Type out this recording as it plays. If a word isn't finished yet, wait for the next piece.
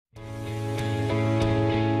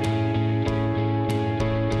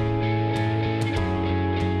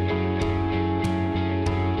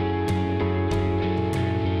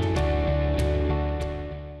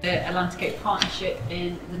a landscape partnership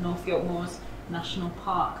in the North York Moors National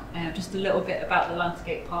Park. Just a little bit about the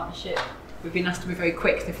landscape partnership. We've been asked to be very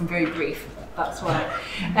quick, so if I'm very brief, that's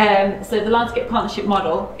why. So the landscape partnership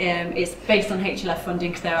model is based on HLF funding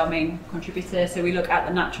because they're our main contributor. So we look at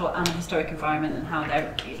the natural and the historic environment and how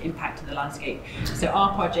they're impacting the landscape. So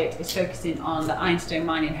our project is focusing on the ironstone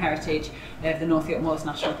mining heritage of the North York Moors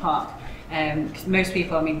National Park. Because most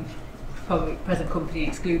people, I mean, probably present company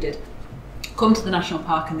excluded, come to the national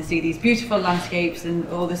park and they see these beautiful landscapes and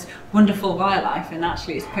all this wonderful wildlife, and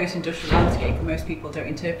actually it's post-industrial landscape and most people don't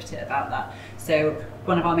interpret it about that. So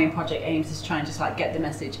one of our main project aims is trying to just like get the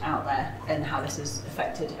message out there and how this has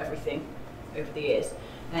affected everything over the years.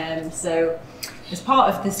 So as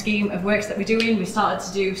part of the scheme of works that we're doing, we started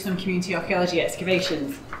to do some community archaeology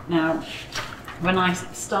excavations. Now, when I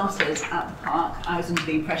started at the park, I was under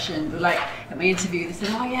the impression, like at my interview, they said,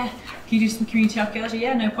 oh yeah, can you do some community archaeology?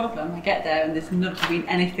 Yeah, no problem. I get there and there's not been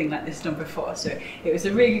anything like this done before. So it was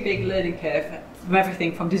a really big learning curve from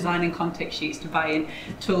everything from designing contact sheets to buying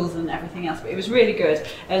tools and everything else. But it was really good.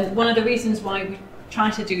 And one of the reasons why we try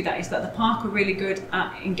to do that is that the park are really good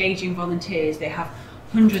at engaging volunteers. They have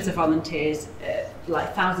hundreds of volunteers,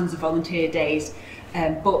 like thousands of volunteer days,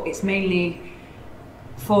 but it's mainly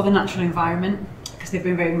for the natural environment, because they've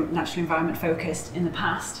been very natural environment focused in the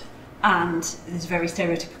past, and there's a very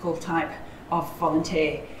stereotypical type of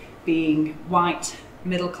volunteer being white,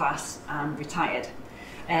 middle class and retired.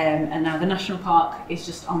 And now the national park is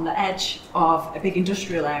just on the edge of a big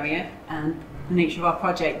industrial area, and the nature of our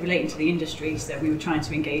project relating to the industry, so we were trying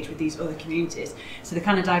to engage with these other communities. So the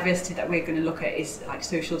kind of diversity that we're going to look at is like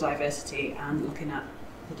social diversity and looking at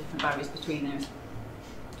the different barriers between those.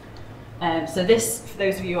 So this, for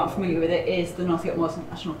those of you who aren't familiar with it, is the North York Moors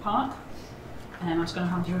National Park. I'm just going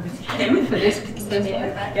to hand you over to him for this.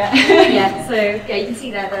 Yeah, so yeah, you can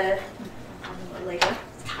see there the logo.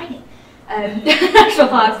 It's tiny. National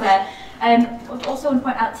parks there. I also want to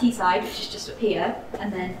point out Teesside, which is just up here,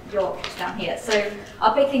 and then York is down here. So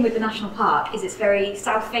our big thing with the national park is it's very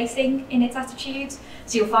south-facing in its attitudes.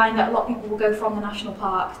 So you'll find that a lot of people will go from the national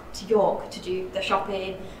park to York to do their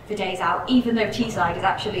shopping for days out, even though Teesside is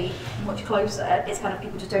actually much closer. It's kind of,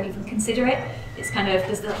 people just don't even consider it. It's kind of,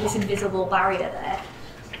 there's this invisible barrier there,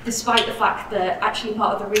 despite the fact that actually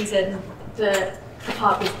part of the reason the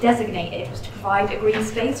park was designated was to provide a green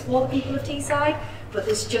space for the people of Teesside, but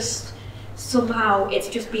there's just, somehow it's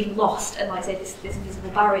just been lost, and like I say, this invisible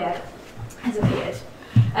barrier has appeared.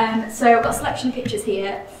 So I've got a selection of pictures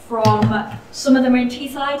here from, some of them are in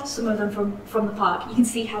Teesside, some of them from the park. You can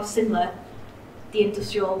see how similar the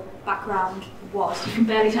industrial background was. You can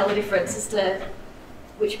barely tell the difference as to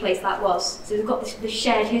which place that was. So we've got this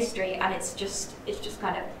shared history, and it's just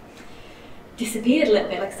kind of disappeared a little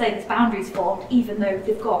bit. Like I say, this boundaries formed even though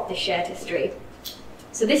they've got this shared history.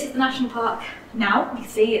 So this is the national park now. You can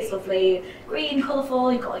see it's lovely, green,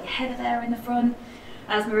 colourful. You've got like a heather there in the front.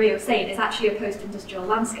 As Maria was saying, it's actually a post-industrial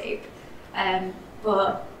landscape.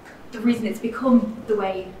 But the reason it's become the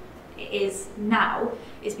way it is now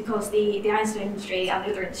is because the ironstone industry and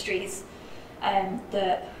the other industries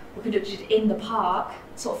that were conducted in the park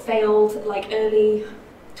sort of failed like early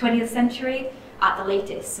 20th century at the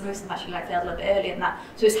latest. So most of them actually like failed a little bit earlier than that.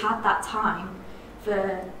 So it's had that time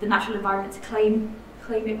for the natural environment to claim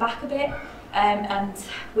it back a bit, and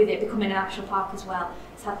with it becoming a national park as well,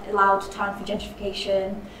 it's allowed time for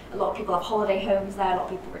gentrification. A lot of people have holiday homes there, a lot of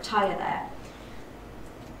people retire there.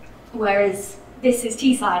 Whereas this is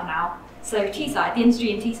Teesside now. So Teesside, the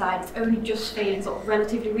industry in Teesside is only just failing sort of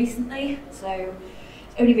relatively recently, so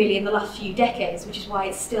only really in the last few decades, which is why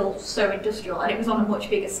it's still so industrial, and it was on a much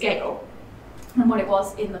bigger scale than what it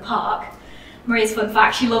was in the park. Maria's fun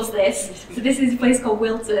fact, she loves this. So this is a place called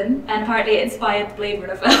Wilton, and apparently it inspired the Blade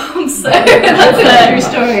Runner film. So that's a true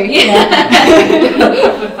story. Yeah.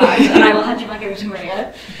 Fun fact. And I will hand you back over to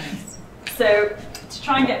Maria. Thanks. So to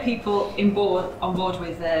try and get people on board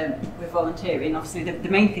with volunteering, obviously the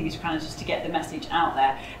main thing is kind of just to get the message out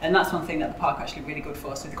there, and that's one thing that the park are actually really good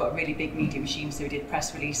for. So they've got a really big media machine, so we did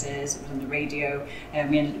press releases, it was on the radio,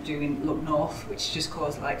 and we ended up doing Look North, which just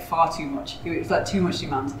caused like far too much, it was like too much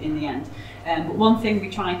demand in the end. But one thing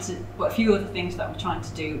a few other things that we're trying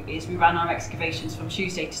to do is we ran our excavations from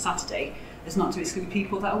Tuesday to Saturday, as not to exclude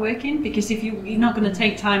people that are working, because if you're not going to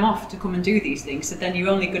take time off to come and do these things, so then you're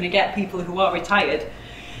only going to get people who are retired.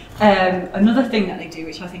 Another thing that they do,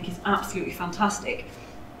 which I think is absolutely fantastic,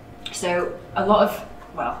 so a lot of,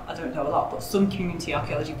 well, I don't know a lot, but some community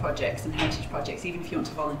archaeology projects and heritage projects, even if you want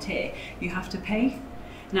to volunteer, you have to pay.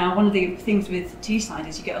 Now, one of the things with Teesside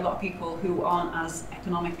is you get a lot of people who aren't as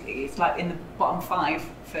economically, it's like in the bottom 5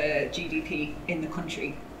 for GDP in the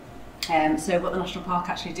country. So what the National Park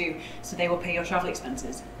actually do, so they will pay your travel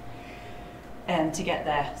expenses to get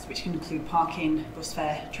there, which can include parking, bus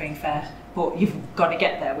fare, train fare, but you've got to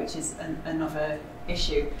get there, which is another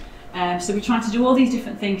issue. So we tried to do all these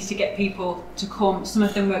different things to get people to come. Some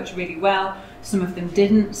of them worked really well, some of them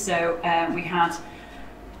didn't. So we had,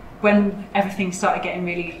 when everything started getting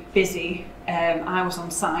really busy, I was on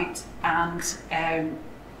site, and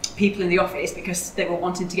people in the office, because they were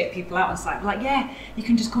wanting to get people out on site, were like, yeah, you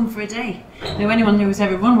can just come for a day. Now, anyone who's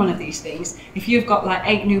ever run one of these things, if you've got like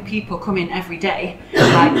 8 new people coming every day,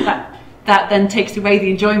 like that then takes away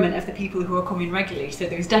the enjoyment of the people who are coming regularly. So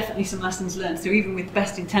there's definitely some lessons learned. So even with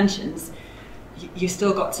best intentions, you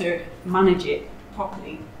still got to manage it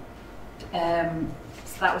properly.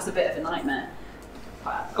 So that was a bit of a nightmare.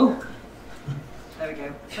 Oh, there we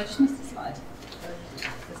go. I just missed a slide.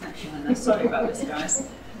 There's next one in there. Sorry about this, guys.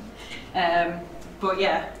 But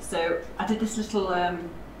yeah, so I did this little,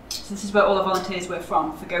 so this is where all the volunteers were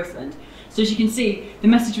from for Goathland. So as you can see, the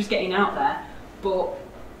message was getting out there, but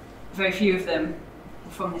very few of them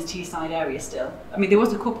were from this Teesside area still. I mean, there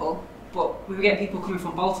was a couple, but we were getting people coming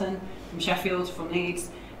from Bolton, from Sheffield, from Leeds,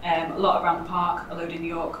 a lot around the park, a load in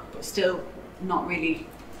York, but still not really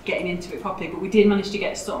getting into it properly. But we did manage to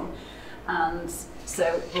get some, and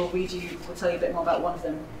so we'll tell you a bit more about one of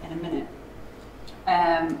them in a minute.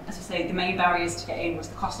 As I say, the main barriers to get in was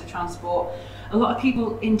the cost of transport. A lot of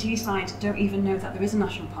people in Teesside don't even know that there is a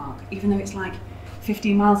national park, even though it's like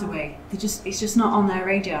 15 miles away. It's just not on their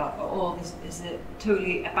radar at all. There's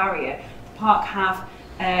totally a barrier. The park have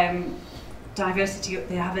diversity.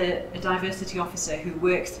 They have a diversity officer who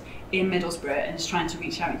works in Middlesbrough and is trying to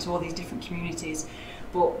reach out into all these different communities.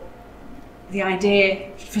 But the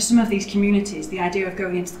idea, for some of these communities, the idea of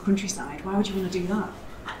going into the countryside, why would you want to do that?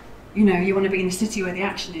 You know, you want to be in the city where the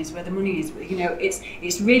action is, where the money is. You know, it's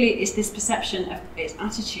this perception of its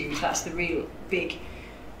attitude that's the real big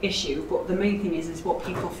issue. But the main thing is what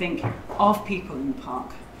people think of people in the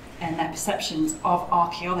park and their perceptions of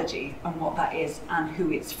archaeology and what that is and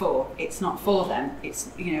who it's for. It's not for them. It's,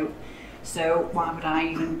 you know, so why would I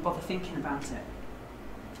even bother thinking about it?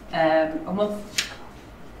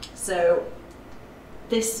 So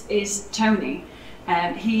this is Tony.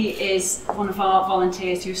 He is one of our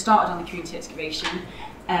volunteers who started on the community excavation.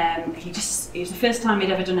 It was the first time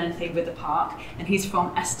he'd ever done anything with the park, and he's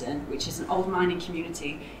from Eston, which is an old mining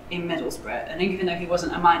community in Middlesbrough. And even though he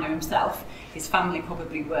wasn't a miner himself, his family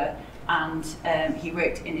probably were, and he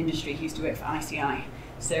worked in industry. He used to work for ICI,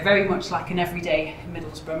 so very much like an everyday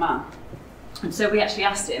Middlesbrough man. And so we actually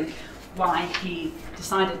asked him why he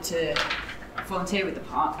decided to volunteer with the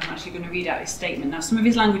park. I'm actually going to read out his statement. Now, some of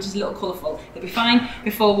his language is a little colourful. It'll be fine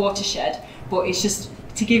before watershed, but it's just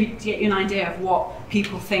to get you an idea of what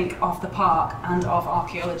people think of the park and of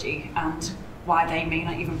archaeology and why they may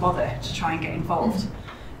not even bother to try and get involved.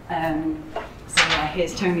 So yeah,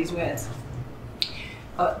 here's Tony's words.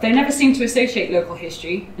 They never seem to associate local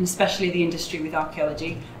history, and especially the industry, with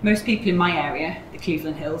archaeology. Most people in my area, the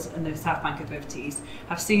Cleveland Hills and the South Bank of the River Tees,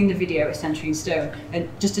 have seen the video A Century in Stone. And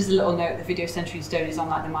just as a little note, the video A Century in Stone is on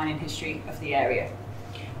like the mining history of the area.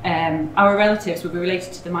 Our relatives will be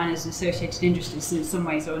related to the miners and associated industries in some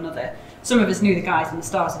ways or another. Some of us knew the guys and the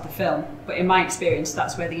stars of the film, but in my experience,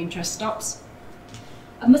 that's where the interest stops.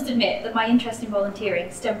 I must admit that my interest in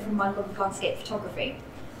volunteering stemmed from my love of landscape photography.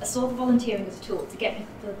 I saw the volunteering as a tool to get me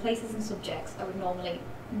to the places and subjects I would normally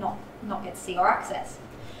not get to see or access.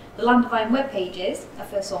 The Land of Iron web pages I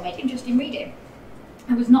first saw made interesting reading.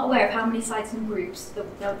 I was not aware of how many sites and groups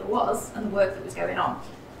there was and the work that was going on.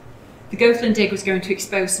 The Goathland dig was going to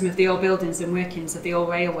expose some of the old buildings and workings of the old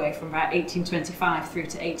railway from about 1825 through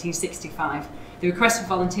to 1865. The request for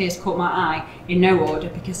volunteers caught my eye in no order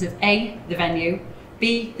because of A, the venue,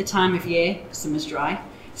 B, the time of year, summer's dry,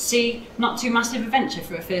 C, not too massive a venture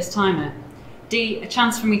for a first timer, D, a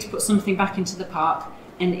chance for me to put something back into the park,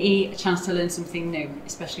 and E, a chance to learn something new,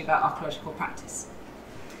 especially about archaeological practice.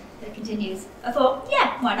 It continues. I thought,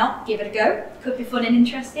 yeah, why not? Give it a go. Could be fun and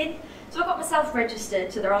interesting. So I got myself registered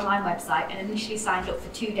to their online website and initially signed up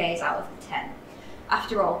for 2 days out of the 10.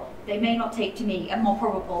 After all, they may not take to me, and more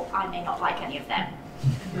probable, I may not like any of them.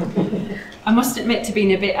 I must admit to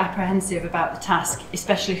being a bit apprehensive about the task,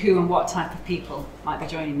 especially who and what type of people might be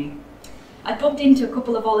joining me. I bumped into a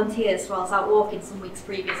couple of volunteers while I was out walking some weeks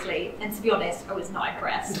previously, and to be honest, I was not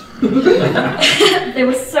impressed. They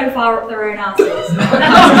were so far up their own asses.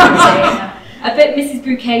 A bit Mrs.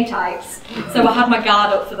 Bouquet types, so I had my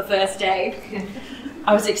guard up for the first day.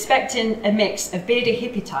 I was expecting a mix of bearded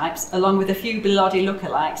hippie types along with a few Bilotti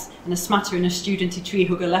lookalikes and a smattering of studenty tree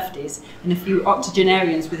hugger lefties and a few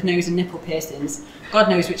octogenarians with nose and nipple piercings. God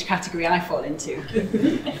knows which category I fall into.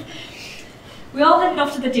 We all headed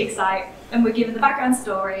off to the dig site and were given the background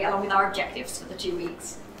story along with our objectives for the 2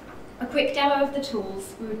 weeks. A quick demo of the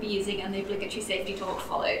tools we would be using and the obligatory safety talk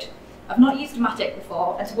followed. I've not used Matic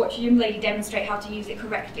before, and to watch a young lady demonstrate how to use it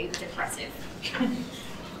correctly was impressive.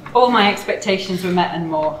 All my expectations were met and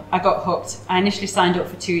more. I got hooked. I initially signed up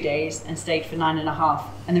for 2 days and stayed for 9.5,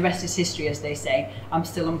 and the rest is history, as they say. I'm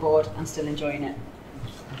still on board and still enjoying it.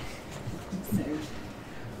 So,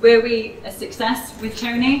 were we a success with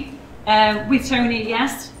Tony? With Tony,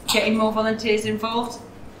 yes. Getting more volunteers involved.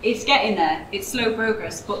 It's getting there. It's slow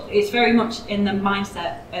progress, but it's very much in the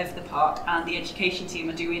mindset of the park, and the education team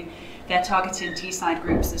are doing. They're targeting Teesside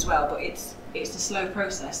groups as well, but it's a slow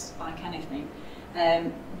process, like anything.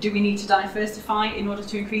 Do we need to diversify in order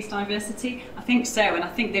to increase diversity? I think so, and I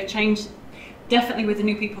think they've changed, definitely with the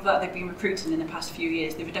new people that they've been recruiting in the past few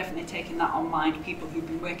years, they've definitely taken that on mind, people who've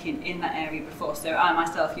been working in that area before. So I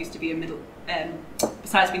myself used to be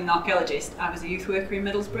besides being an archaeologist, I was a youth worker in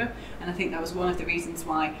Middlesbrough, and I think that was one of the reasons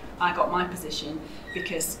why I got my position,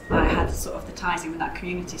 because I had sort of the ties in with that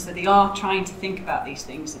community. So they are trying to think about these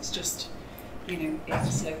things. It's just, it's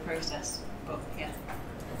a slow process, but yeah,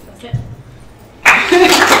 that's it.